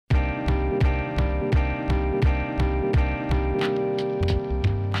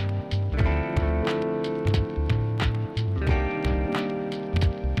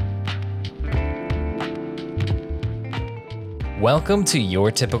Welcome to Your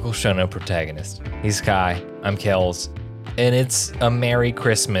Typical Shonen Protagonist. He's Kai, I'm Kells, and it's a Merry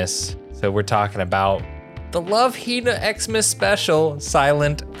Christmas. So we're talking about the Love Hina Xmas special,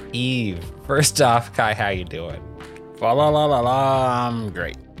 Silent Eve. First off, Kai, how you doing? La la la la la, I'm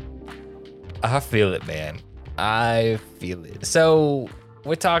great. I feel it, man. I feel it. So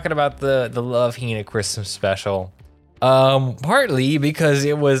we're talking about the Love Hina Christmas special. Partly because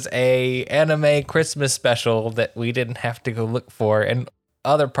it was a anime Christmas special that we didn't have to go look for, and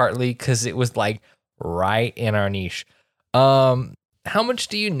other partly because it was like right in our niche. How much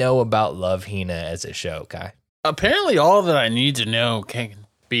do you know about Love Hina as a show, Kai? Apparently, all that I need to know can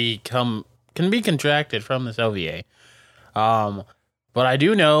be contracted from this OVA. But I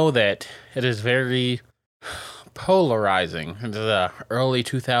do know that it is very polarizing. It's the early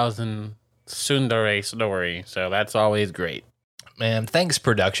 2000 tsundere story, so that's always great. Man, thanks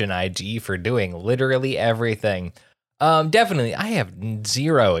Production IG for doing literally everything. Definitely, I have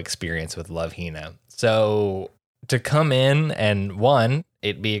zero experience with Love Hina, so to come in and one,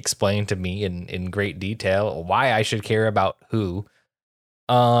 it be explained to me in great detail why I should care about who,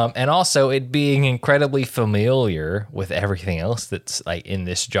 and also it being incredibly familiar with everything else that's like in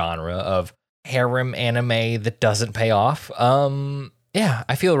this genre of harem anime that doesn't pay off. Yeah,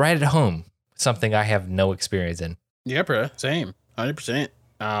 I feel right at home. Something I have no experience in. Yeah, bro. Same. 100%.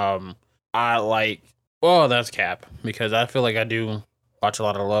 I like, well, that's cap, because I feel like I do watch a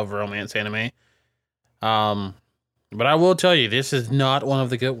lot of love romance anime. But I will tell you, this is not one of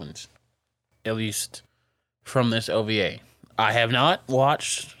the good ones. At least from this OVA. I have not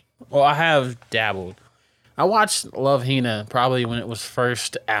watched, well, I have dabbled. I watched Love Hina probably when it was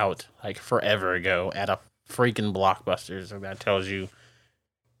first out, like forever ago, at a freaking Blockbuster. So that tells you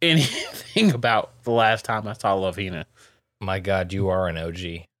anything about the last time I saw Love Hina. My God, you are an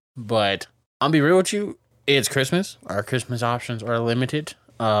OG. But I'll be real with you. It's Christmas. Our Christmas options are limited.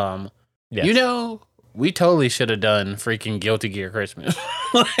 Yes. You know, we totally should have done freaking Guilty Gear Christmas.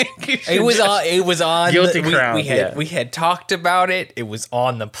 It was on. Guilty Crown. We had talked about it. It was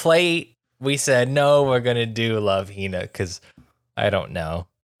on the plate. We said no, we're gonna do Love Hina because I don't know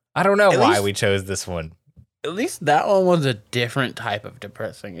why we chose this one. At least that one was a different type of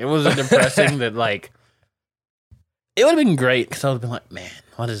depressing. It was a depressing that, like, it would have been great because I would have been like, man,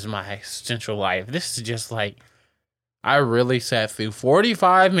 what is my existential life? This is just like, I really sat through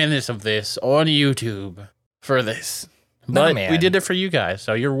 45 minutes of this on YouTube for this. But we did it for you guys,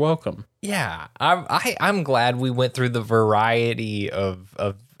 so you're welcome. Yeah, I'm glad we went through the variety of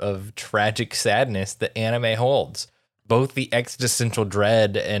tragic sadness that anime holds. Both the existential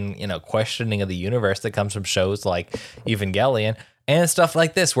dread and, questioning of the universe that comes from shows like Evangelion and stuff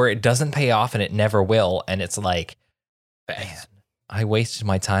like this, where it doesn't pay off and it never will. And it's like, man, I wasted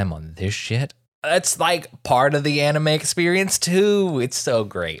my time on this shit. That's like part of the anime experience too. It's so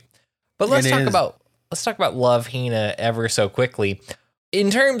great. But let's talk about Love Hina ever so quickly.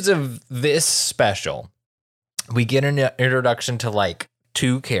 In terms of this special, we get an introduction to like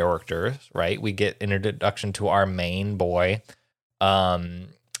two characters, right? We get an introduction to our main boy.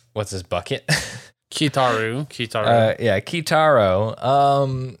 What's his bucket? Kitaro. Kitaro.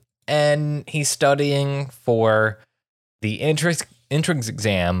 And he's studying for the entrance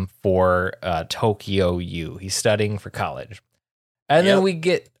exam for Tokyo U. He's studying for college. And then we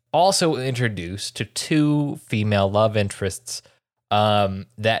get also introduced to two female love interests,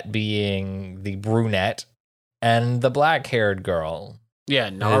 that being the brunette and the black-haired girl.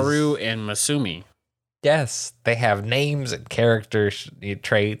 Yeah, Naru and Masumi. Yes, they have names and character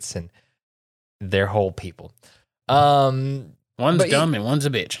traits, and they're whole people. One's dumb and one's a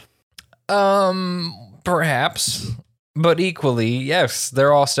bitch. Perhaps, but equally, yes,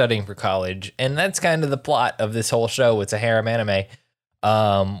 they're all studying for college, and that's kind of the plot of this whole show. It's a harem anime,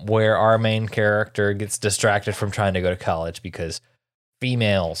 where our main character gets distracted from trying to go to college because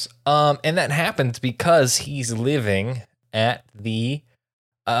females. And that happens because he's living at the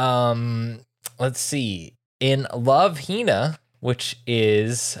let's see, in Love Hina, which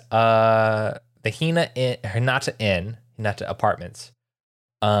is the Hinata apartments,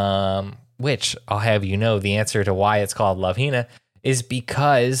 which I'll have you know the answer to why it's called Love Hina is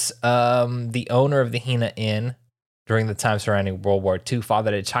because the owner of the Hina Inn during the time surrounding World War II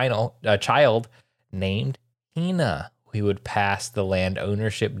fathered a child named Hina, who he would pass the land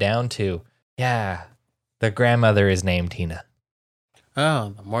ownership down to. Yeah, the grandmother is named Hina.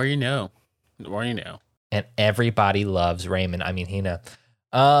 Oh, the more you know. The more you know. And everybody loves Hina.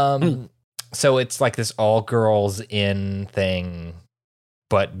 So it's like this all girls in thing,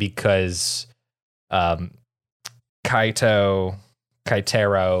 but because Kaito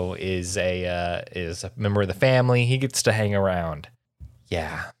Kaitero is a member of the family. He gets to hang around.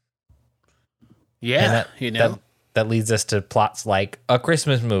 Yeah. Yeah, that leads us to plots like A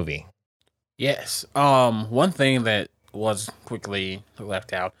Christmas Movie. Yes. One thing that was quickly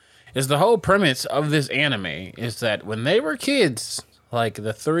left out is the whole premise of this anime is that when they were kids, like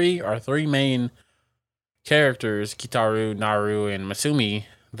the three main characters, Kitaru, Naru, and Masumi,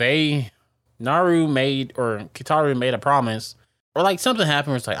 Kitaru made a promise, or like something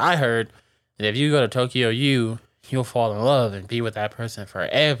happened where it's like, I heard that if you go to Tokyo you'll fall in love and be with that person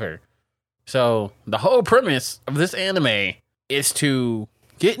forever. So the whole premise of this anime is to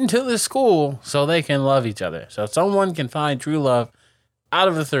get into this school so they can love each other. So someone can find true love out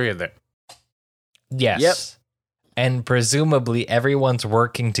of the three of them. Yes. Yep. And presumably everyone's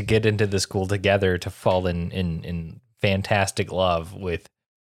working to get into the school together to fall in fantastic love with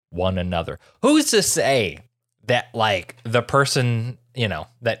one another. Who's to say that like the person,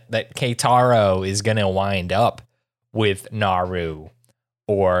 that Keitaro is going to wind up with Naru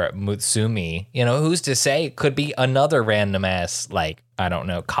or Mutsumi? Who's to say? It could be another random ass, like, I don't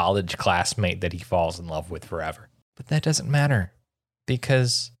know, college classmate that he falls in love with forever. But that doesn't matter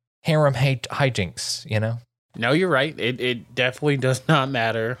because harem hijinks, No, you're right. It definitely does not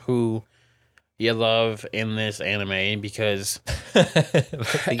matter who you love in this anime because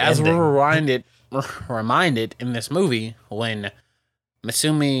as we're reminded in this movie when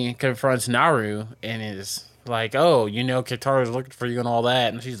Masumi confronts Naru and is like, oh, Kitaro's looking for you and all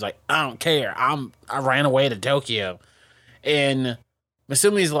that. And she's like, I don't care. I ran away to Tokyo. And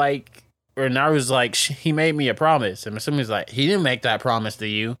Masumi's like, or Naru's like, he made me a promise. And Masumi's like, he didn't make that promise to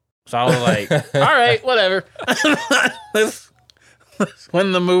you. So I was like, all right, whatever.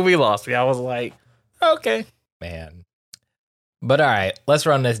 When the movie lost me, I was like, okay. Man. But all right, let's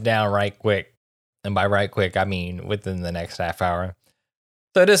run this down right quick. And by right quick, I mean within the next half hour.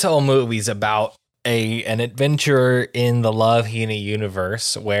 So this whole movie's about an adventure in the Love Hina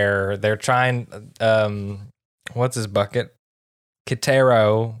universe where they're trying, what's his bucket?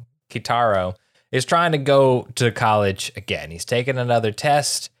 Kitaro is trying to go to college again. He's taking another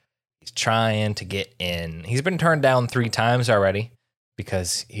test. He's trying to get in. He's been turned down 3 times already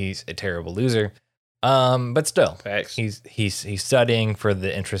because he's a terrible loser. But still, Thanks. he's studying for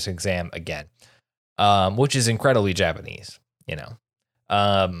the entrance exam again, which is incredibly Japanese,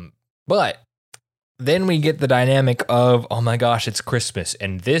 But then we get the dynamic of, oh my gosh, it's Christmas,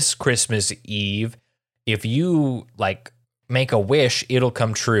 and this Christmas Eve, if you like make a wish, it'll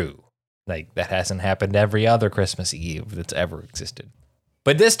come true. Like that hasn't happened every other Christmas Eve that's ever existed.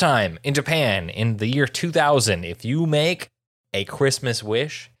 But this time in Japan, in the year 2000, if you make a Christmas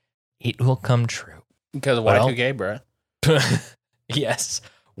wish, it will come true. Because of Y2K, bro. Yes.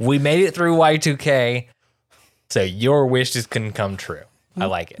 We made it through Y2K, so your wishes can come true. I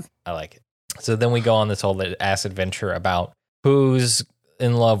like it. So then we go on this whole ass adventure about who's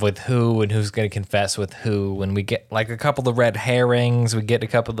in love with who and who's going to confess with who. And we get like a couple of red herrings. We get a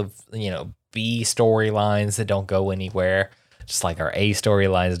couple of, B storylines that don't go anywhere. Just like our A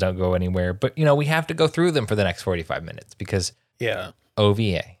storylines don't go anywhere. But, we have to go through them for the next 45 minutes because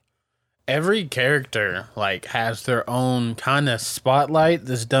OVA. Every character has their own kind of spotlight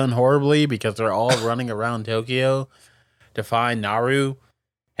that's done horribly because they're all running around Tokyo to find Naru.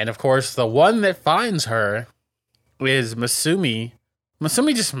 And of course, the one that finds her is Masumi.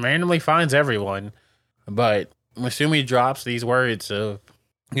 Masumi just randomly finds everyone. But Masumi drops these words of,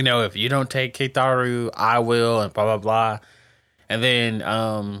 if you don't take Keitaru, I will, and blah, blah, blah. And then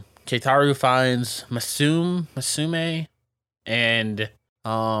Keitaru finds Masume, and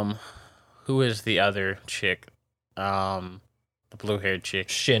who is the other chick? The blue-haired chick.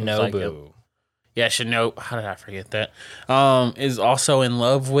 Shinobu. Shinobu. How did I forget that? Is also in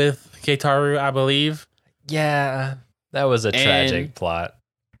love with Keitaru, I believe. Yeah, that was a tragic plot.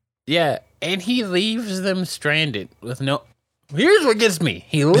 Yeah, and he leaves them stranded with no... Here's what gets me.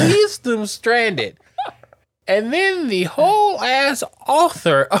 He leaves them stranded. And then the whole ass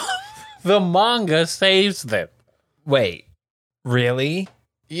author of the manga saves them. Wait, really?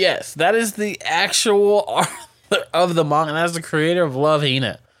 Yes, that is the actual author of the manga. That's the creator of Love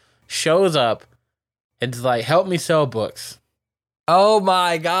Hina. Shows up and is like, help me sell books. Oh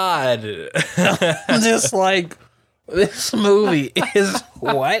my God. Just like, this movie is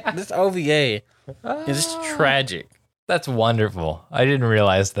what? This OVA is tragic. That's wonderful. I didn't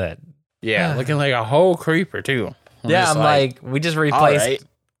realize that. Yeah, looking like a whole creeper too. I'm like, we just replaced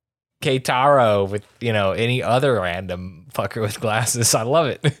Keitaro with, any other random fucker with glasses. I love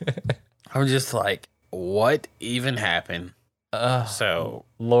it. I'm just like, what even happened? So,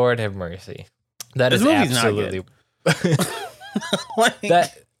 Lord have mercy. That is absolutely. Like,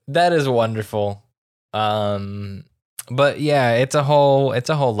 that is wonderful. But yeah, it's a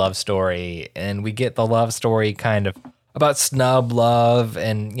whole love story, and we get the love story kind of about snub love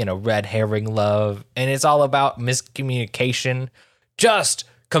and, you know, red herring love, and it's all about miscommunication. Just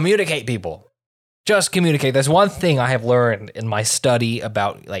communicate, people. Just communicate. There's one thing I have learned in my study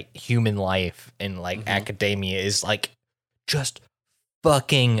about like human life and like academia is like just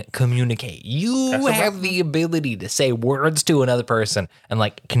fucking communicate. You have the ability to say words to another person and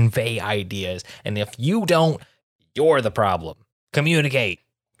like convey ideas. And if you don't, you're the problem. Communicate.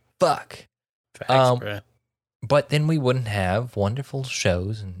 Fuck. Facts, but then we wouldn't have wonderful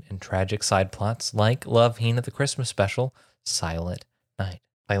shows and tragic side plots like Love Hina, the Christmas special, Silent Night.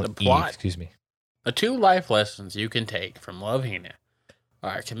 Silent The plot. Eve, excuse me. The 2 life lessons you can take from Love Hina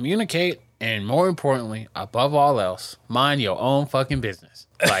are communicate and, more importantly, above all else, mind your own fucking business.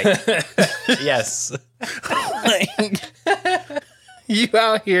 Like, Yes. like, you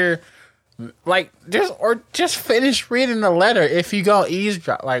out here, like, just finish reading the letter if you go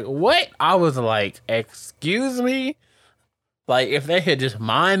eavesdrop. Like, what? I was like, excuse me? Like, if they had just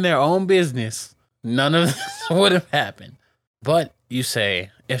mind their own business, none of this would have happened. But you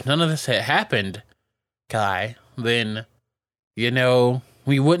say, if none of this had happened, Kai, then, you know,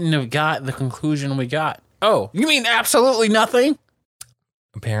 we wouldn't have got the conclusion we got. Oh, you mean absolutely nothing?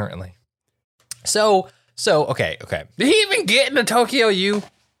 Apparently. So okay. Did he even get into Tokyo U?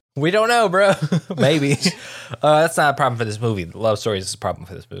 We don't know, bro. Maybe. That's not a problem for this movie. The love story is a problem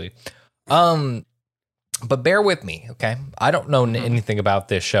for this movie. But bear with me, okay? I don't know anything about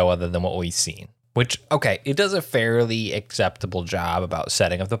this show other than what we've seen. Which, okay, it does a fairly acceptable job about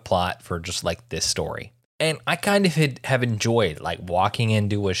setting up the plot for just like this story. And I kind of have enjoyed like walking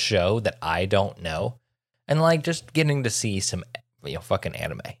into a show that I don't know and like just getting to see some, you know, fucking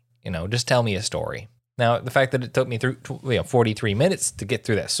anime. You know, just tell me a story. Now, the fact that it took me through 43 minutes to get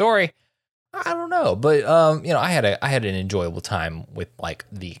through that story, I don't know. But, you know, I had an enjoyable time with like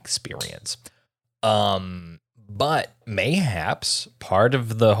the experience. But mayhaps part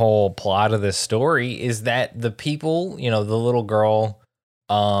of the whole plot of this story is that the people, you know, the little girl,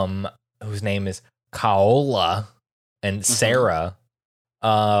 whose name is Kaola and Sarah,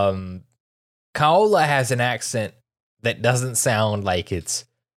 Kaola has an accent that doesn't sound like it's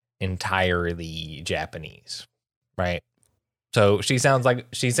entirely Japanese, right? So she sounds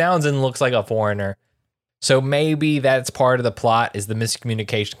and looks like a foreigner. So maybe that's part of the plot is the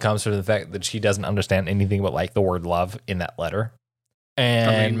miscommunication comes from the fact that she doesn't understand anything but like the word love in that letter.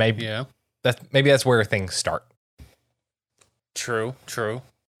 And maybe that's where things start. True.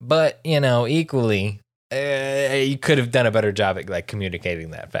 But, you know, equally, you could have done a better job at like communicating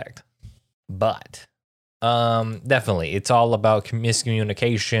that fact. But definitely, it's all about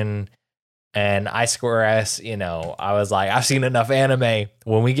miscommunication. And I square S, you know, I was like, I've seen enough anime.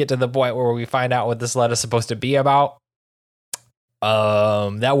 When we get to the point where we find out what this letter's supposed to be about,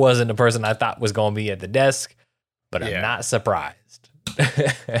 that wasn't the person I thought was going to be at the desk, but I'm not surprised.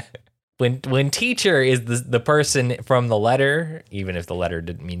 When teacher is the person from the letter, even if the letter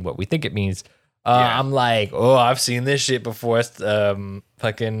didn't mean what we think it means, I'm like, oh, I've seen this shit before. Fucking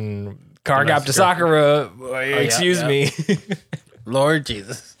Kargap Sakura, excuse me. Lord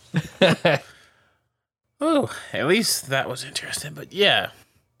Jesus. Oh, at least that was interesting. But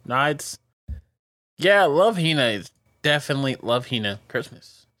Love Hina is definitely Love Hina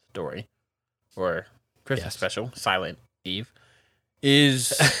Christmas story or Christmas special. Silent Eve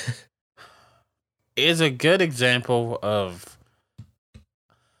is a good example of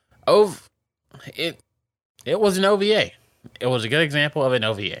it. It was an OVA. It was a good example of an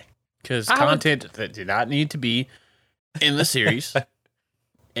OVA because content that did not need to be in the series.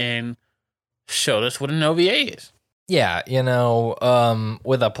 And showed us what an OVA is. Yeah, you know,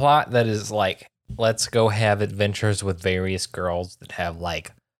 with a plot that is like, let's go have adventures with various girls that have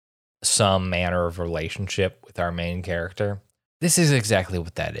like some manner of relationship with our main character. This is exactly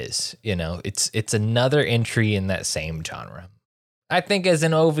what that is. You know, it's another entry in that same genre. I think as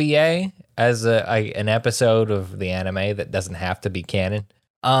an OVA, as an episode of the anime that doesn't have to be canon,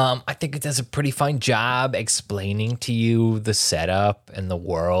 I think it does a pretty fine job explaining to you the setup and the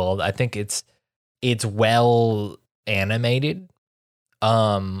world. I think it's well animated.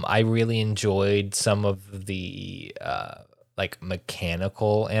 I really enjoyed some of the like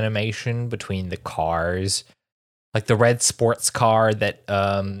mechanical animation between the cars, like the red sports car that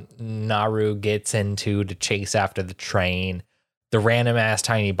Naru gets into to chase after the train. The random ass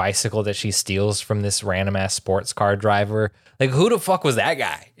tiny bicycle that she steals from this random ass sports car driver. Like, who the fuck was that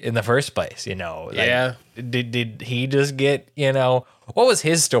guy in the first place? You know, like, did he just get, you know, what was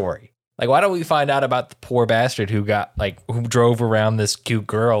his story? Like, why don't we find out about the poor bastard who who drove around this cute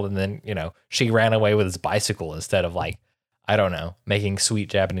girl and then, she ran away with his bicycle instead of like, I don't know, making sweet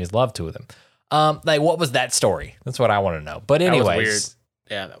Japanese love to them. Like, what was that story? That's what I want to know. But anyways, that was weird.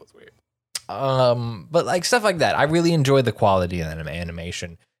 Yeah, that was weird. But like stuff like that, I really enjoyed the quality of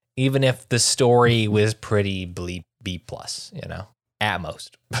animation, even if the story was pretty B plus, at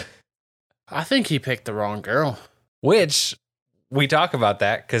most. I think he picked the wrong girl. Which we talk about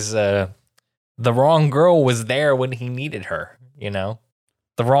that because the wrong girl was there when he needed her.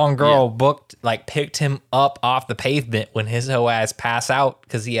 The wrong girl picked him up off the pavement when his whole ass passed out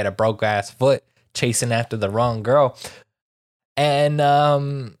because he had a broke ass foot chasing after the wrong girl, and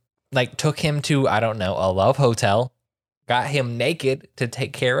took him to, I don't know, a love hotel, got him naked to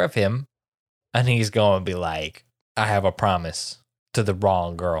take care of him, and he's going to be like, I have a promise to the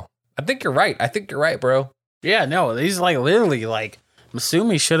wrong girl. I think you're right. Bro. Yeah, no, he's like literally like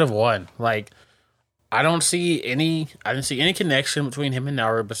Masumi should have won. Like, I didn't see any connection between him and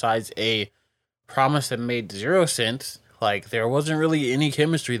Naru besides a promise that made 0 sense. Like, there wasn't really any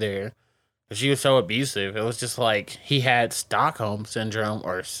chemistry there. She was so abusive. It was just like he had Stockholm syndrome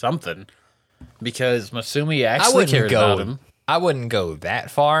or something. Because Masumi actually cared about him. I wouldn't go that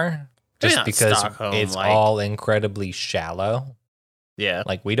far. Just because it's all incredibly shallow. Yeah.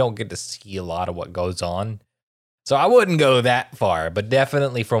 Like, we don't get to see a lot of what goes on. So I wouldn't go that far, but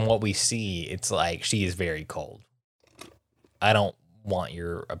definitely from what we see, it's like she is very cold. I don't want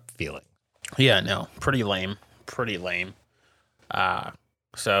your feeling. Yeah, no, pretty lame. But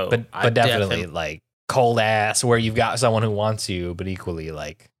definitely like cold ass where you've got someone who wants you, but equally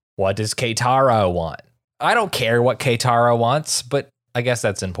like, what does Keitaro want? I don't care what Keitaro wants, but I guess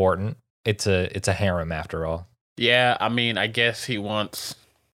that's important. It's a harem after all. Yeah, I mean, I guess he wants.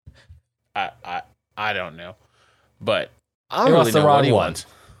 I don't know. But I don't really know what he wants.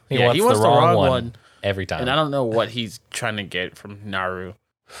 He wants the wrong one every time. And I don't know what he's trying to get from Naru.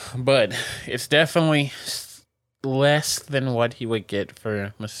 But it's definitely less than what he would get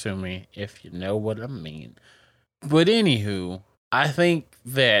for Masumi, if you know what I mean. But anywho, I think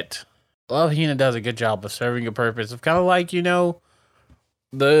that Love Hina does a good job of serving a purpose of kind of like, the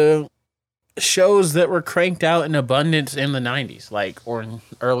shows that were cranked out in abundance in the 90s, like, or in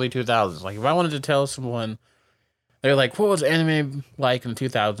early 2000s. Like, if I wanted to tell someone, they're like, what was anime like in the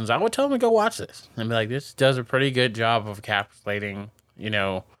 2000s? I would tell them to go watch this. And be like, this does a pretty good job of encapsulating,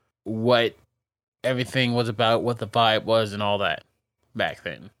 what everything was about, what the vibe was, and all that back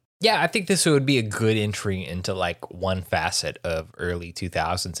then. Yeah, I think this would be a good entry into like one facet of early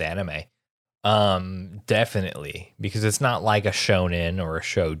 2000s anime. Definitely, because it's not like a shonen or a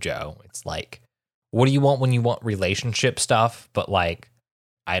shoujo. It's like, what do you want when you want relationship stuff? But like,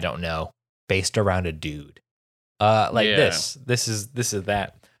 I don't know, based around a dude. This is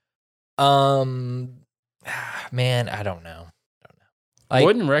that. Man, I don't know. I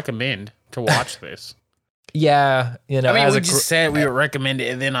wouldn't recommend to watch this. Yeah, I mean, we just said we would recommend it,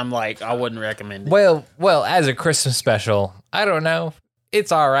 and then I'm like, I wouldn't recommend it. Well, as a Christmas special, I don't know.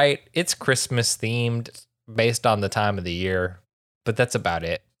 It's all right. It's Christmas themed based on the time of the year, but that's about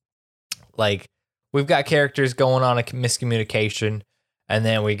it. Like, we've got characters going on a miscommunication, and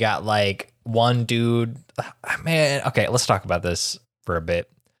then we got like one dude. Man, okay, let's talk about this for a bit.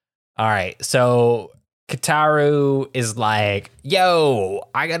 All right, so Kataru is like, yo,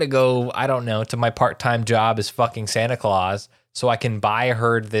 I gotta go, I don't know, to my part-time job as fucking Santa Claus so I can buy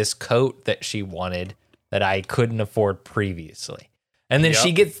her this coat that she wanted that I couldn't afford previously. And then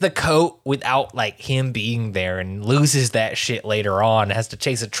she gets the coat without like him being there and loses that shit later on, has to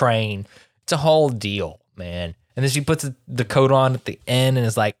chase a train. It's a whole deal, man. And then she puts the coat on at the end and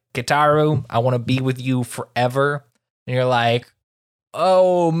is like, Kataru, I want to be with you forever. And you're like,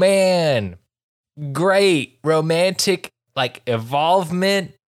 oh man, great romantic like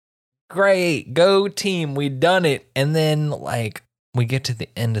involvement, great, go team, we done it. And then like we get to the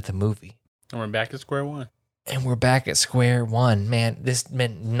end of the movie and we're back at square one. Man, this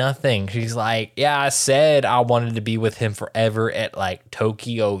meant nothing. She's like, yeah, I said I wanted to be with him forever at like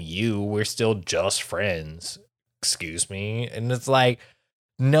Tokyo U, we're still just friends, excuse me. And it's like,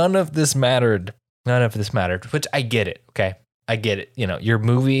 none of this mattered, which I get it. Okay, I get it. Your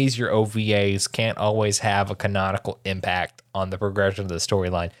movies, your OVAs can't always have a canonical impact on the progression of the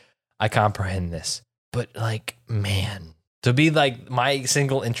storyline. I comprehend this. But like, man, to be like my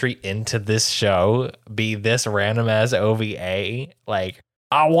single entry into this show, be this random as OVA, like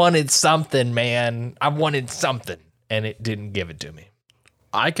I wanted something, man. I wanted something, and it didn't give it to me.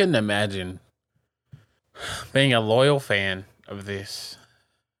 I couldn't imagine being a loyal fan of this,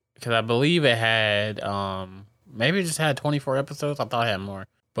 because I believe it had maybe it just had 24 episodes. I thought it had more.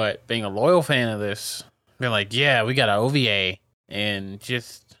 But being a loyal fan of this, they're like, yeah, we got an OVA, and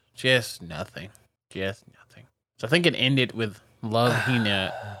just nothing. Just nothing. So I think it ended with Love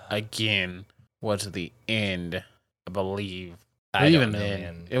Hina again was the end, I believe. I Even don't know, then,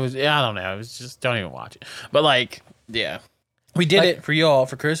 man. it was, I don't know. It was just, don't even watch it. But like, yeah. We did it for y'all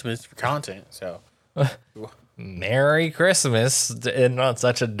for Christmas, for content, so. Merry Christmas, and not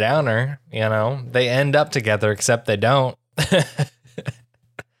such a downer, you know. They end up together, except they don't.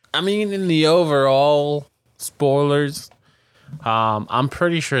 I mean, in the overall spoilers, I'm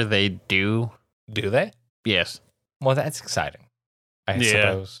pretty sure they do. Do they? Yes. Well, that's exciting, I Yeah.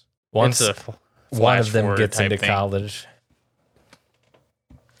 suppose. Once It's a one of them flash-forward gets type into thing. college.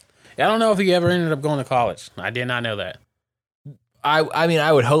 I don't know if he ever ended up going to college. I did not know that. I mean,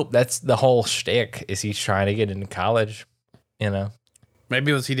 I would hope that's the whole shtick, is he's trying to get into college, you know.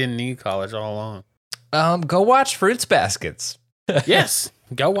 Maybe it was he didn't need college all along. Go watch Fruits Baskets. Yes.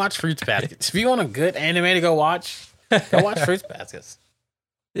 Go watch Fruits Baskets. If you want a good anime to go watch Fruits Baskets.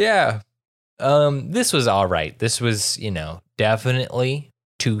 Yeah. This was all right. This was, you know, definitely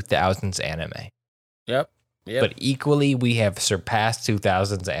 2000s anime. Yep. But equally, we have surpassed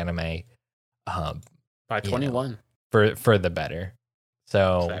 2000s anime By 21. for the better.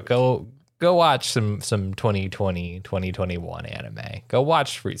 So Savage. go watch some 2020, 2021 anime. Go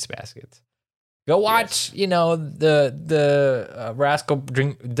watch Fruits Baskets. Go watch, you know, the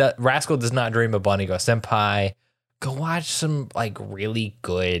Rascal Does Not Dream of Bunny Go Senpai. Go watch some like really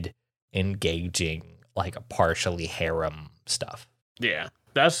good, engaging, like partially harem stuff. Yeah.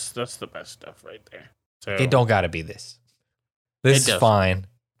 That's the best stuff right there. So It don't gotta be this. This is fine.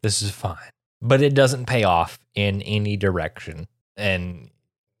 This is fine. But it doesn't pay off in any direction. And,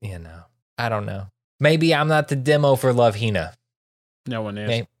 you know, I don't know. Maybe I'm not the demo for Love Hina. No one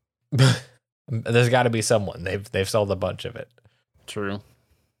is. There's got to be someone. They've sold a bunch of it. True.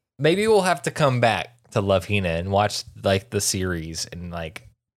 Maybe we'll have to come back to Love Hina and watch like the series and like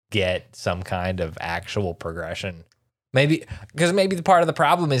get some kind of actual progression. Maybe because maybe the part of the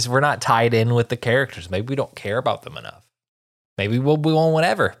problem is we're not tied in with the characters. Maybe we don't care about them enough. Maybe we won't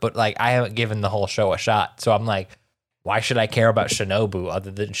whatever. But like I haven't given the whole show a shot, so I'm like, why should I care about Shinobu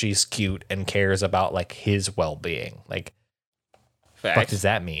other than she's cute and cares about like his well-being? Like, what does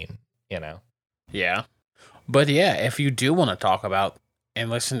that mean? You know. Yeah. But yeah, if you do want to talk about and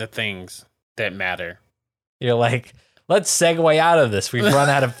listen to things that matter. You're like, let's segue out of this. We've run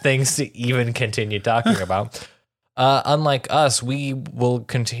out of things to even continue talking about. Unlike us, we will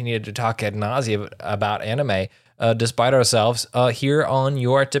continue to talk ad nauseum about anime, despite ourselves, here on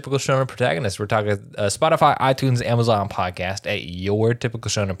Your Typical Shonen Protagonist. We're talking Spotify, iTunes, Amazon podcast at Your Typical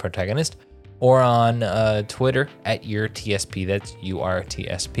Shonen Protagonist, or on Twitter at YTSP. That's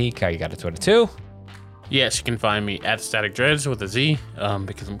URTSP. Kyle, you got a Twitter too? Yes, you can find me at Static Dreads with a Z,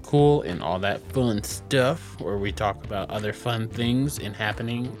 because I'm cool and all that fun stuff, where we talk about other fun things and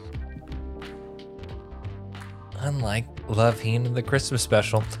happenings. Unlike Love Hina, the Christmas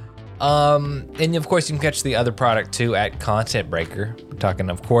special. And of course, you can catch the other product too at Content Breaker. We're talking,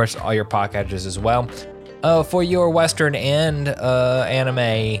 of course, all your podcatchers as well. For your Western and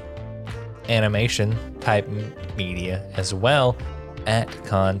animation type media as well at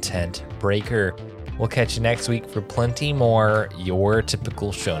Content Breaker. We'll catch you next week for plenty more Your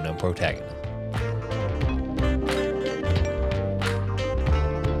Typical Shonen Protagonist.